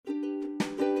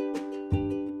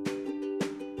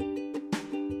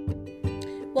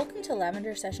Welcome to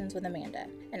Lavender Sessions with Amanda,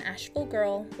 an Asheville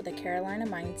girl with a Carolina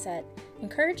mindset,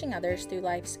 encouraging others through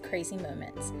life's crazy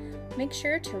moments. Make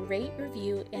sure to rate,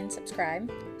 review, and subscribe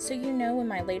so you know when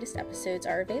my latest episodes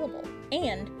are available.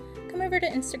 And come over to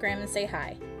Instagram and say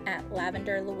hi at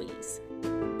Lavender Louise.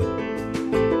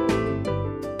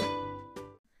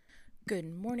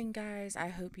 Good morning, guys. I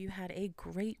hope you had a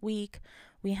great week.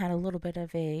 We had a little bit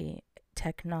of a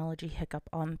technology hiccup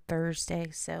on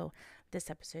Thursday, so this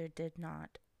episode did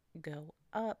not go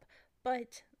up,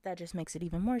 but that just makes it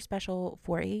even more special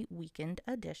for a weekend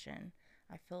edition.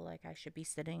 I feel like I should be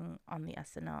sitting on the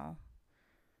SNL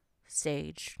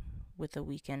stage with a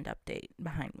weekend update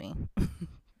behind me.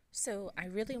 So I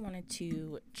really wanted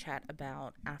to chat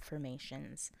about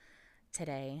affirmations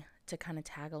today to kind of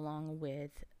tag along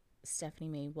with Stephanie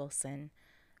Mae Wilson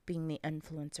being the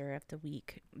influencer of the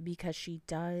week, because she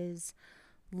does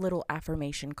little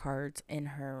affirmation cards in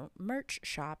her merch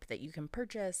shop that you can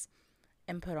purchase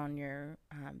and put on your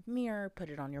mirror, put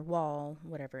it on your wall,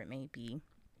 whatever it may be.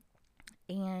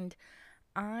 And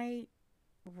I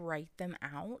write them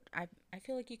out. I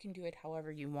feel like you can do it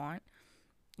however you want.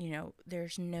 You know,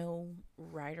 there's no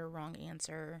right or wrong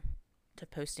answer to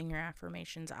posting your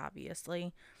affirmations,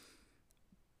 obviously.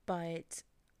 But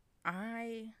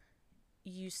I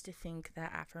used to think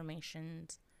that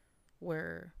affirmations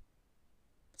were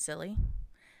silly,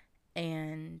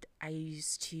 and I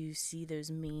used to see those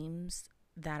memes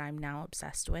that I'm now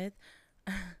obsessed with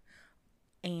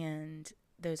and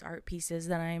those art pieces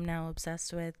that I am now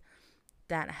obsessed with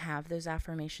that have those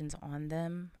affirmations on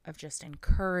them of just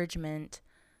encouragement,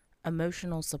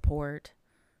 emotional support,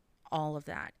 all of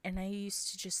that. And I used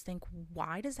to just think,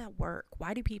 why does that work?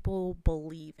 Why do people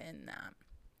believe in that?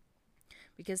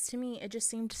 Because to me, it just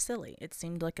seemed silly. It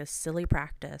seemed like a silly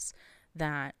practice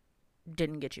that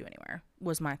didn't get you anywhere,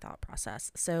 was my thought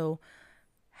process. So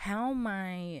how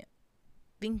my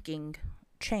thinking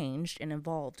changed and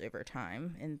evolved over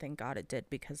time, and thank God it did,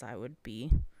 because I would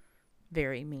be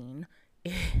very mean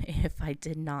if I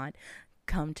did not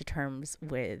come to terms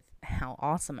with how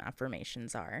awesome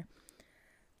affirmations are.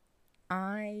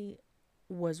 I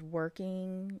was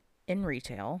working in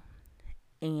retail,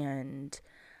 and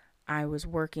I was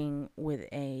working with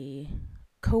a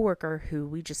coworker who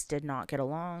we just did not get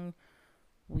along.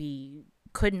 We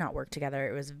could not work together.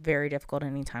 It was very difficult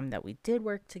anytime that we did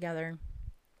work together.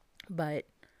 But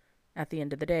at the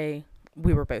end of the day,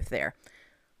 we were both there.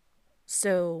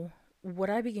 So what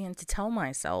I began to tell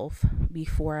myself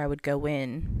before I would go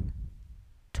in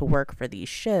to work for these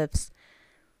shifts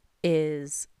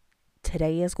is,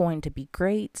 today is going to be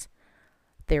great.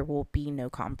 There will be no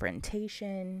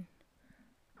confrontation.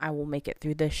 I will make it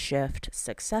through this shift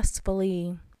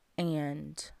successfully,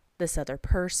 and this other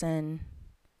person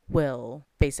will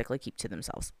basically keep to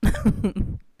themselves.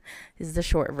 Is the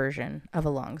short version of a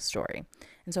long story.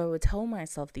 And so I would tell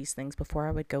myself these things before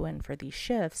I would go in for these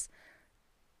shifts,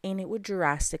 and it would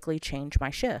drastically change my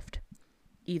shift.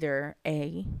 Either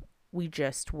A, we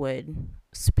just would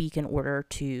speak in order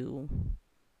to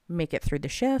make it through the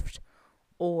shift,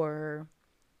 or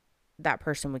that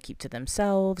person would keep to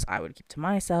themselves, I would keep to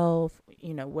myself,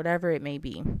 whatever it may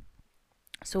be.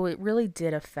 So it really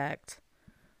did affect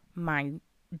my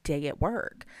day at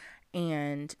work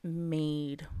and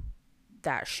made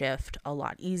that shift a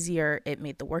lot easier. It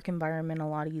made the work environment a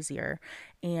lot easier.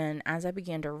 And as I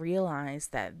began to realize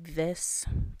that this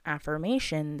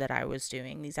affirmation that I was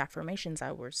doing, these affirmations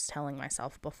I was telling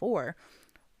myself before,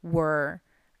 were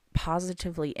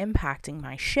positively impacting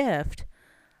my shift,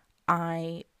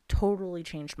 I totally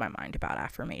changed my mind about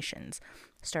affirmations.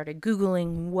 Started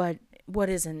Googling what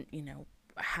isn't,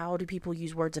 how do people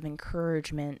use words of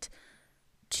encouragement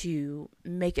to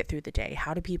make it through the day?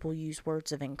 How do people use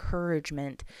words of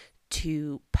encouragement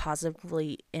to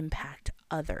positively impact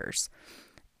others?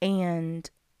 And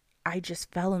I just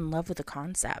fell in love with the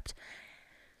concept.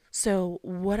 So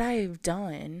what I've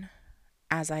done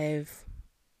as I've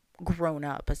grown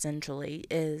up, essentially,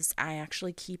 is I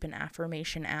actually keep an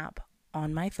affirmation app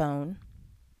on my phone,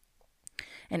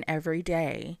 and every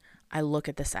day I look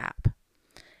at this app,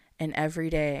 and every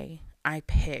day I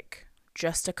pick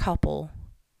just a couple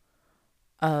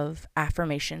of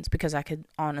affirmations, because I could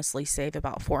honestly save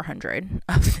about 400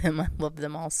 of them. I love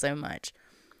them all so much.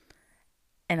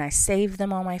 And I save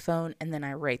them on my phone, and then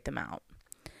I write them out.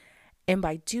 And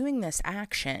by doing this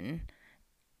action,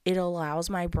 it allows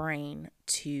my brain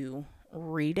to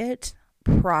read it,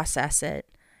 process it,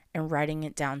 and writing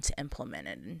it down to implement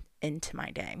it into my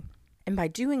day. And by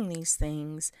doing these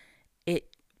things,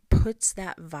 it puts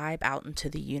that vibe out into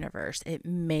the universe. It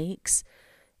makes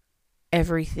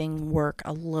everything work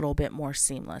a little bit more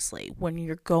seamlessly. When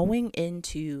you're going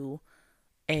into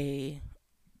a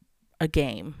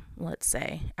game, let's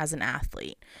say, as an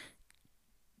athlete,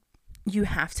 you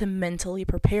have to mentally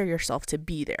prepare yourself to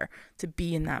be there, to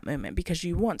be in that moment, because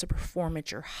you want to perform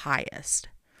at your highest.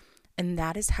 And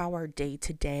that is how our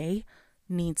day-to-day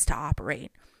needs to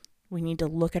operate. We need to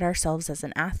look at ourselves as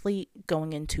an athlete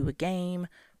going into a game.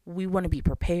 We want to be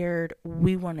prepared.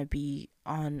 We want to be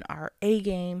on our A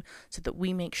game so that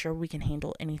we make sure we can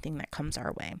handle anything that comes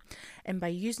our way. And by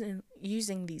using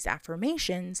these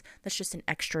affirmations, that's just an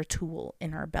extra tool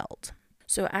in our belt.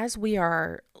 So as we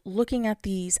are looking at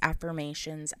these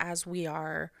affirmations, as we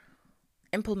are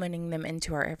implementing them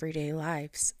into our everyday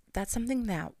lives, that's something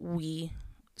that we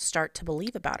start to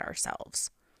believe about ourselves.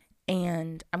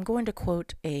 And I'm going to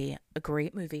quote a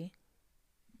great movie,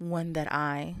 one that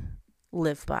I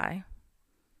live by.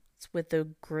 It's with the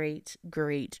great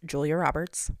Julia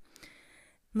Roberts.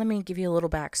 Let me give you a little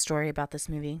backstory about this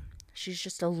movie. She's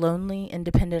just a lonely,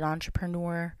 independent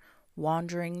entrepreneur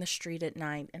wandering the street at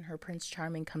night, and her Prince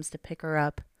Charming comes to pick her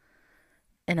up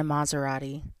in a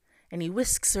Maserati, and he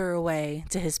whisks her away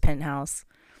to his penthouse,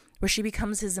 where she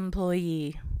becomes his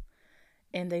employee,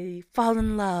 and they fall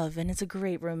in love, and it's a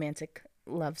great romantic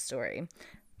love story. I'm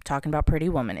talking about Pretty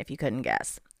Woman, if you couldn't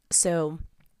guess. So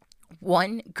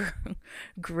one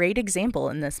great example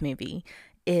in this movie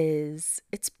is,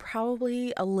 it's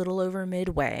probably a little over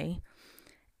midway,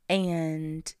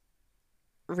 and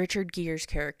Richard Gere's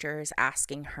character is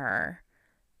asking her,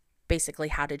 basically,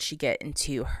 how did she get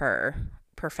into her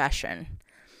profession?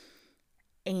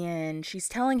 And she's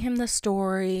telling him the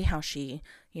story, how she,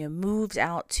 moved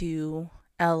out to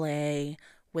LA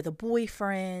with a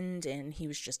boyfriend, and he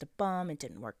was just a bum. It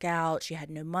didn't work out. She had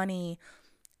no money,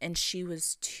 and she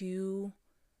was too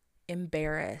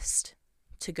embarrassed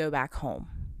to go back home.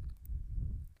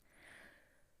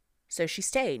 So she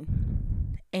stayed,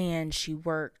 and she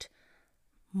worked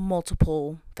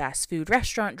multiple fast food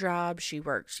restaurant jobs. She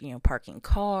worked, parking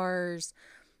cars,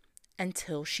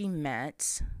 until she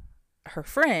met her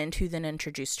friend, who then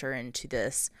introduced her into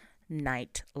this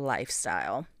night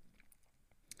lifestyle.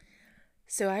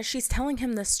 So as she's telling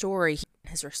him the story,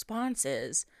 his response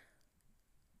is,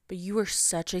 "But you are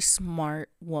such a smart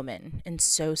woman and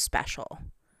so special."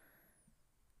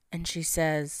 And she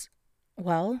says,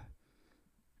 "Well,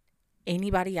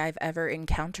 anybody I've ever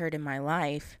encountered in my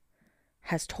life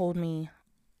has told me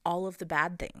all of the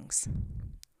bad things."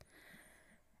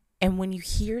 And when you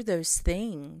hear those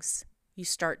things, you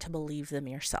start to believe them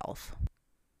yourself.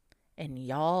 And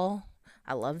y'all,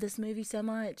 I love this movie so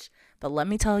much, but let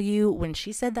me tell you, when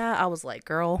she said that, I was like,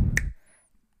 girl,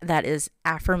 that is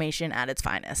affirmation at its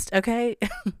finest, okay?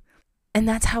 And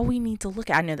that's how we need to look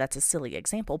at it. I know that's a silly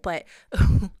example, but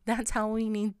that's how we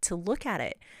need to look at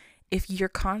it. If you're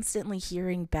constantly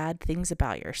hearing bad things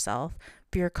about yourself,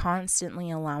 if you're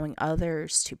constantly allowing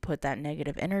others to put that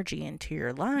negative energy into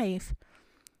your life,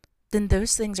 then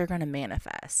those things are going to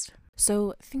manifest.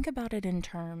 So think about it in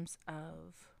terms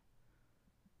of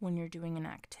when you're doing an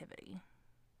activity,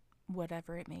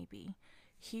 whatever it may be.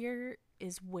 Here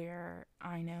is where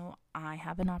I know I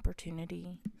have an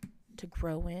opportunity to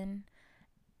grow in,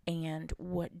 and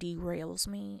what derails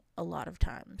me a lot of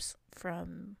times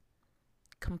from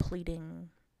completing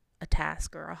a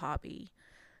task or a hobby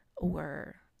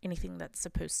or anything that's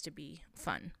supposed to be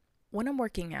fun. When I'm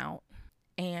working out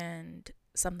and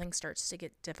something starts to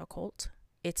get difficult,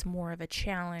 it's more of a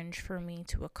challenge for me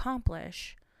to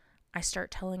accomplish, I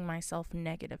start telling myself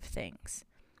negative things.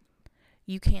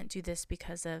 You can't do this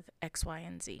because of X, Y,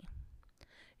 and Z.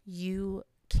 You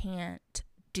can't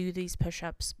do these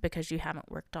push-ups because you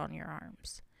haven't worked on your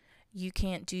arms. You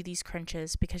can't do these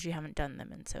crunches because you haven't done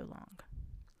them in so long.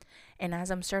 And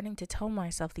as I'm starting to tell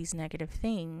myself these negative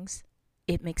things,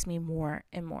 it makes me more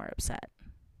and more upset.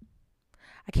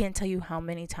 I can't tell you how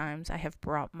many times I have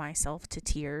brought myself to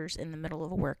tears in the middle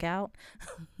of a workout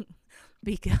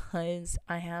because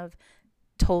I have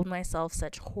told myself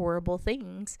such horrible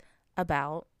things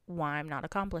about why I'm not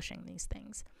accomplishing these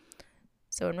things.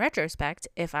 So in retrospect,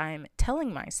 if I'm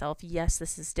telling myself, yes,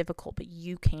 this is difficult, but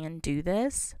you can do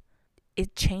this,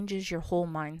 it changes your whole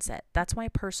mindset. That's why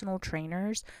personal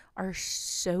trainers are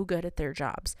so good at their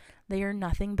jobs. They are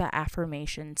nothing but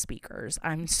affirmation speakers.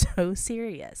 I'm so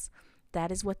serious.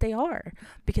 That is what they are,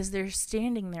 because they're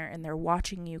standing there and they're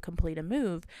watching you complete a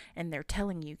move, and they're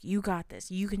telling you, you got this,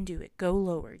 you can do it, go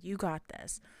lower, you got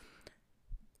this.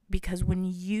 Because when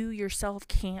you yourself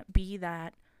can't be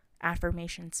that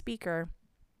affirmation speaker,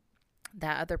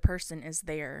 that other person is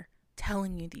there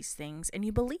telling you these things and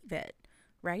you believe it,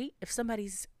 right? If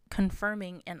somebody's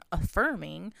confirming and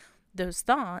affirming those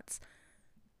thoughts,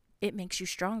 It makes you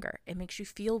stronger. It makes you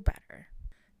feel better.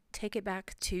 Take it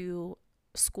back to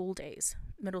school days,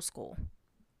 middle school.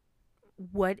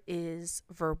 What is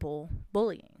verbal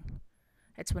bullying?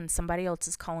 It's when somebody else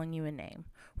is calling you a name,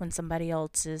 when somebody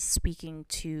else is speaking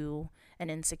to an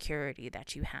insecurity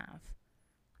that you have.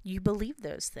 You believe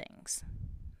those things,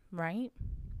 right?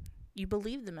 You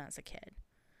believe them as a kid.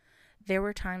 There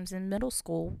were times in middle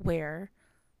school where,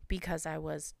 because I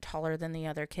was taller than the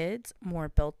other kids, more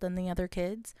built than the other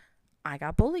kids, I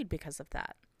got bullied because of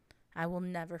that. I will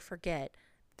never forget,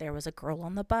 there was a girl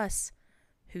on the bus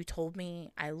who told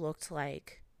me I looked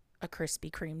like a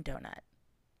Krispy Kreme donut.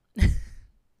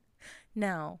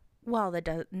 Now,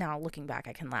 now looking back,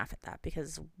 I can laugh at that,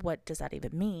 because what does that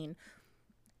even mean?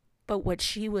 But what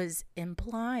she was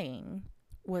implying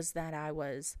was that I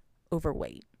was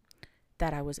overweight,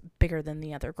 that I was bigger than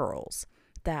the other girls,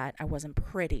 that I wasn't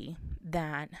pretty,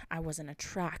 that I wasn't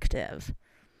attractive.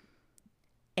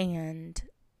 And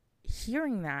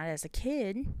hearing that as a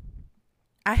kid,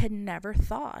 I had never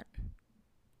thought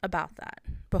about that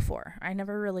before. I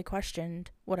never really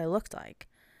questioned what I looked like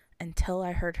until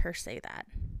I heard her say that.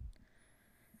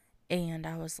 And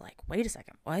I was like, wait a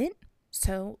second, what?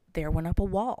 So there went up a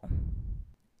wall.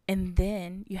 And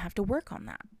then you have to work on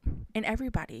that. And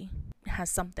everybody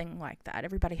has something like that.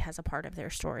 Everybody has a part of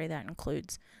their story that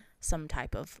includes some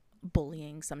type of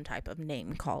bullying, some type of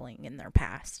name calling in their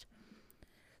past.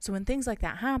 So when things like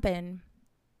that happen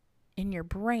in your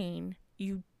brain,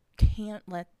 you can't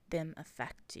let them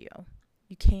affect you.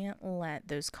 You can't let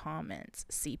those comments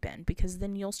seep in, because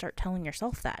then you'll start telling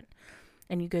yourself that.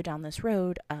 And you go down this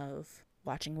road of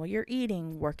watching what you're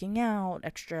eating, working out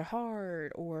extra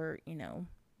hard, or,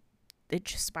 it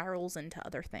just spirals into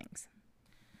other things.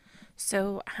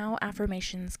 So how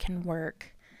affirmations can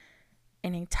work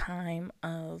in a time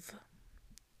of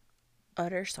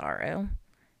utter sorrow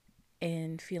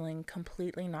and feeling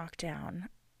completely knocked down.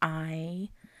 I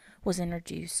was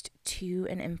introduced to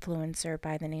an influencer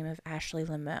by the name of Ashley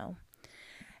Limo.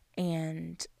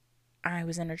 And I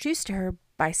was introduced to her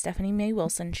by Stephanie Mae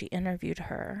Wilson. She interviewed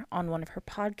her on one of her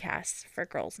podcasts for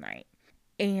Girls Night.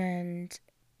 And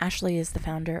Ashley is the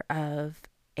founder of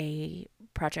a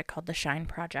project called the Shine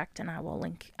Project, and I will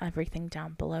link everything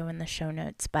down below in the show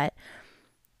notes. But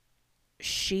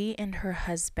she and her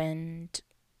husband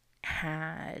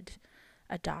had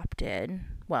adopted,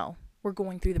 we're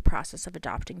going through the process of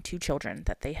adopting 2 children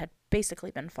that they had basically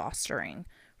been fostering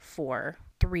for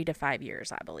 3 to 5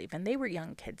 years, I believe. And they were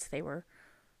young kids.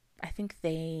 I think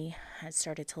they had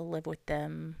started to live with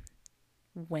them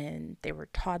when they were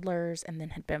toddlers, and then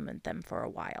had been with them for a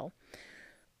while.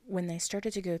 When they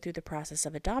started to go through the process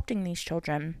of adopting these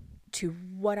children, to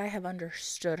what I have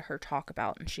understood her talk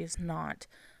about, and she has not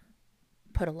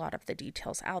put a lot of the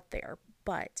details out there,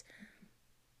 but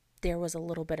there was a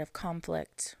little bit of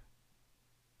conflict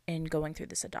in going through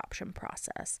this adoption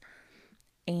process.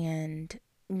 And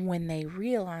when they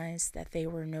realized that they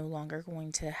were no longer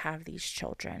going to have these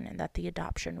children and that the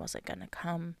adoption wasn't going to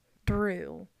come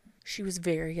through, she was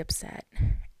very upset,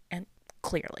 and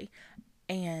clearly.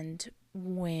 And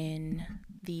when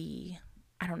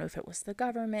I don't know if it was the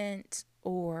government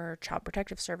or Child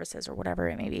Protective Services or whatever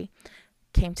it may be,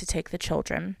 came to take the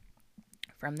children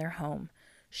from their home,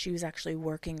 she was actually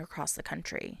working across the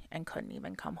country and couldn't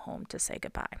even come home to say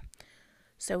goodbye.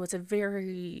 So it's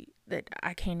that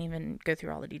I can't even go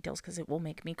through all the details because it will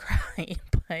make me cry,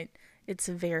 but it's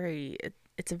a very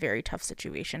tough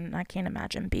situation, and I can't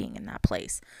imagine being in that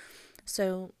place.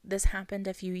 So this happened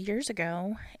a few years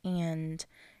ago, and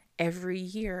every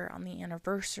year on the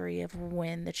anniversary of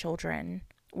when the children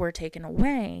were taken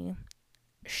away,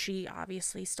 she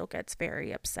obviously still gets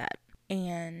very upset.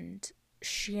 And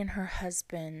she and her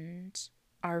husband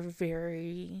are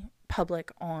very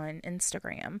public on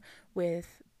Instagram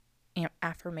with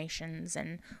affirmations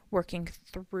and working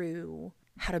through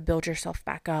how to build yourself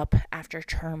back up after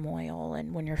turmoil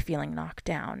and when you're feeling knocked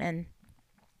down. And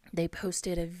they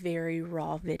posted a very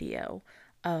raw video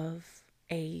of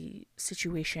a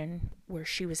situation where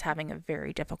she was having a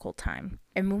very difficult time.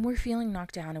 And when we're feeling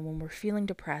knocked down and when we're feeling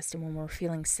depressed and when we're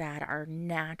feeling sad, our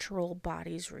natural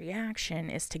body's reaction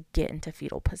is to get into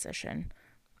fetal position,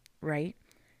 right?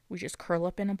 We just curl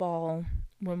up in a ball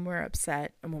when we're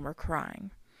upset and when we're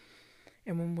crying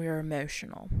and when we're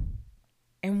emotional.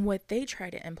 And what they try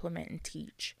to implement and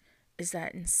teach is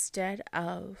that instead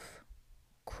of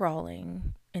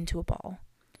crawling into a ball,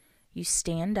 you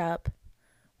stand up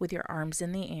with your arms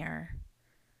in the air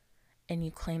and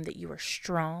you claim that you are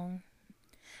strong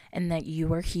and that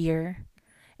you are here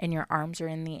and your arms are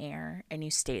in the air and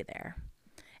you stay there.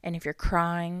 And if you're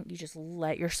crying, you just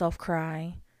let yourself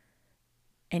cry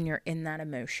and you're in that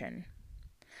emotion.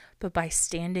 But by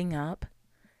standing up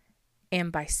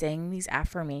and by saying these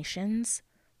affirmations,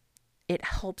 it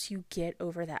helps you get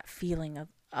over that feeling of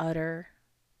utter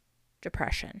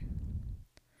depression.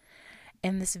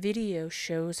 And this video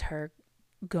shows her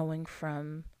going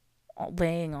from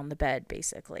laying on the bed,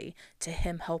 basically, to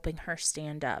him helping her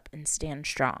stand up and stand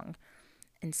strong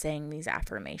and saying these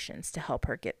affirmations to help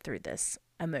her get through this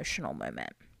emotional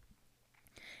moment.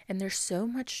 And there's so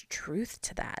much truth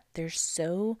to that. There's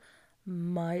so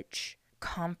much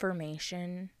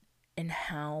confirmation in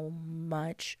how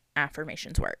much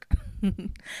affirmations work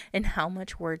and how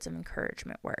much words of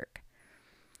encouragement work,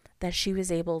 that she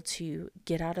was able to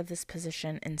get out of this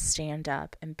position and stand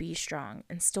up and be strong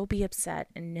and still be upset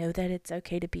and know that it's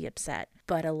okay to be upset,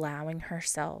 but allowing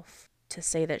herself to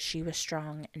say that she was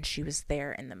strong and she was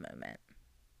there in the moment.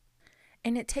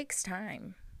 And it takes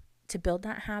time to build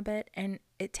that habit, and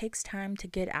it takes time to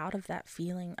get out of that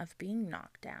feeling of being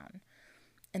knocked down.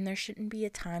 And there shouldn't be a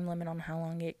time limit on how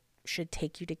long it should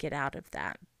take you to get out of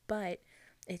that, but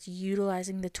it's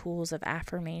utilizing the tools of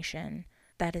affirmation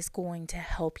that is going to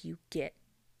help you get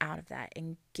out of that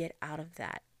and get out of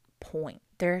that point.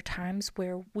 There are times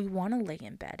where we want to lay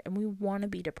in bed and we want to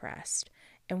be depressed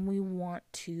and we want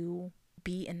to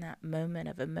be in that moment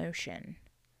of emotion.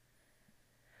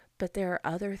 But there are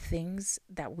other things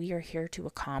that we are here to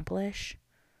accomplish,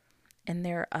 and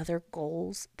there are other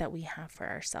goals that we have for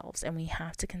ourselves, and we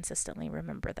have to consistently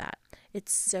remember that.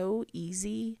 It's so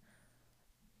easy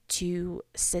to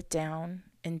sit down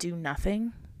and do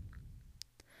nothing.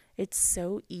 It's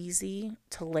so easy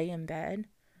to lay in bed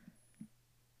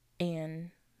and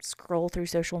scroll through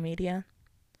social media.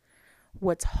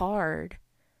 What's hard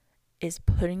is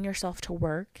putting yourself to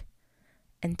work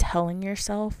and telling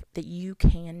yourself that you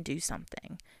can do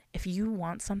something. If you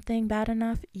want something bad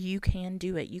enough, you can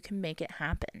do it. You can make it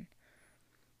happen.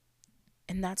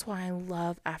 And that's why I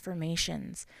love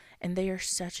affirmations. And they are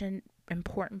such an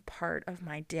important part of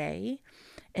my day.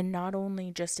 And not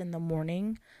only just in the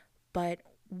morning, but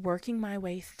working my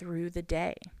way through the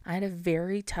day. I had a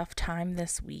very tough time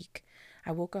this week.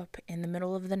 I woke up in the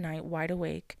middle of the night wide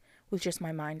awake with just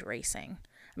my mind racing.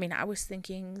 I mean, I was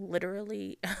thinking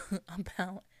literally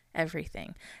about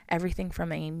everything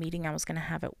from a meeting I was going to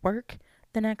have at work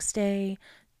the next day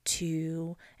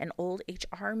to an old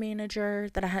HR manager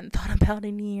that I hadn't thought about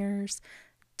in years,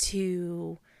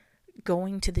 to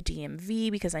going to the DMV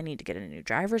because I need to get a new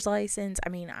driver's license. I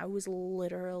mean, I was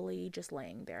literally just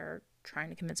laying there trying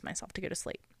to convince myself to go to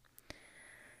sleep.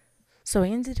 So I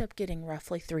ended up getting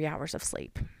roughly 3 hours of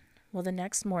sleep. Well, the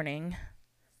next morning,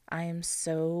 I am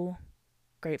so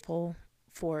grateful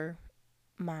for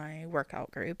my workout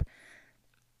group.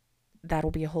 That'll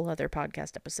be a whole other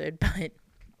podcast episode, but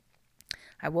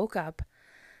I woke up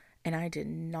and I did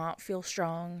not feel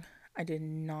strong. I did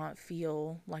not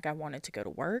feel like I wanted to go to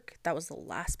work. That was the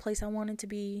last place I wanted to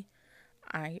be.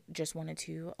 I just wanted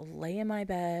to lay in my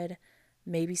bed,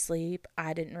 maybe sleep.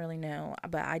 I didn't really know,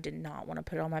 but I did not want to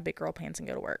put on my big girl pants and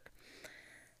go to work.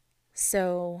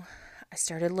 So I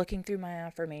started looking through my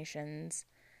affirmations,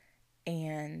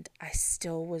 and I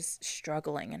still was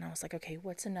struggling. And I was like, okay,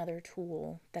 what's another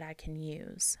tool that I can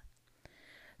use?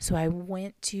 So I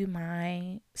went to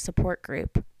my support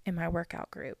group in my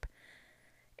workout group,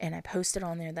 and I posted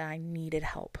on there that I needed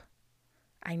help.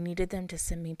 I needed them to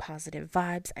send me positive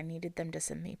vibes. I needed them to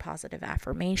send me positive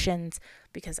affirmations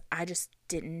because I just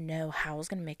didn't know how I was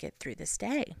going to make it through this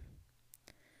day.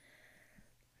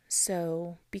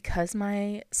 So because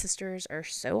my sisters are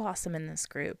so awesome in this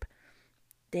group,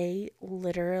 they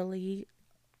literally,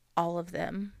 all of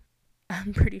them,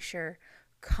 I'm pretty sure,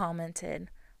 commented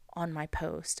on my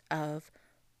post of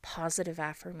positive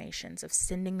affirmations, of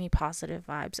sending me positive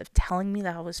vibes, of telling me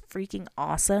that I was freaking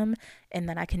awesome and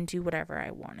that I can do whatever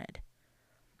I wanted.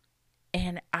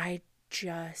 And I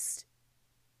just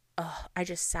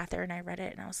sat there and I read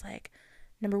it and I was like,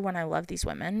 number one, I love these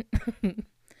women.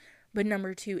 But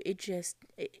number two, it just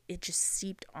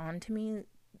seeped onto me,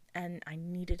 and I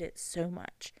needed it so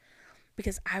much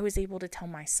because I was able to tell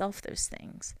myself those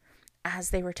things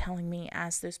as they were telling me,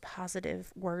 as those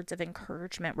positive words of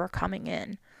encouragement were coming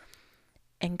in.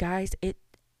 And guys, it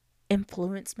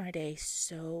influenced my day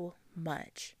so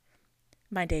much.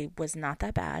 My day was not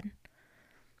that bad.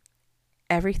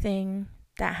 Everything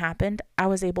that happened, I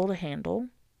was able to handle.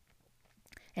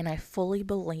 And I fully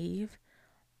believe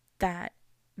that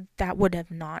would have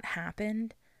not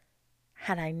happened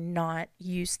had I not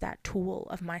used that tool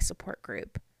of my support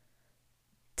group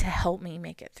to help me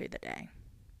make it through the day.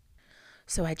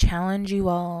 So I challenge you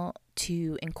all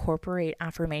to incorporate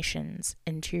affirmations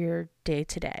into your day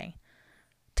to day.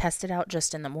 Test it out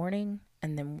just in the morning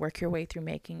and then work your way through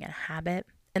making it a habit.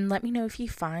 And let me know if you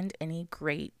find any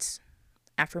great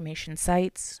affirmation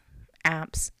sites,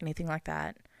 apps, anything like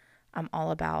that. I'm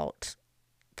all about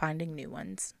finding new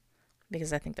ones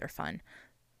because I think they're fun.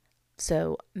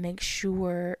 So make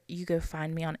sure you go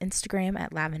find me on Instagram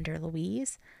at Lavender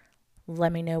Louise.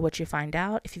 Let me know what you find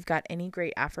out. If you've got any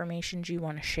great affirmations you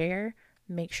want to share,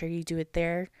 make sure you do it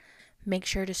there. Make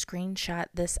sure to screenshot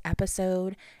this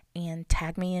episode and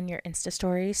tag me in your Insta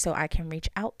story so I can reach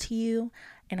out to you.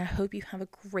 And I hope you have a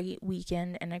great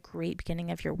weekend and a great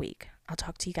beginning of your week. I'll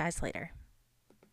talk to you guys later.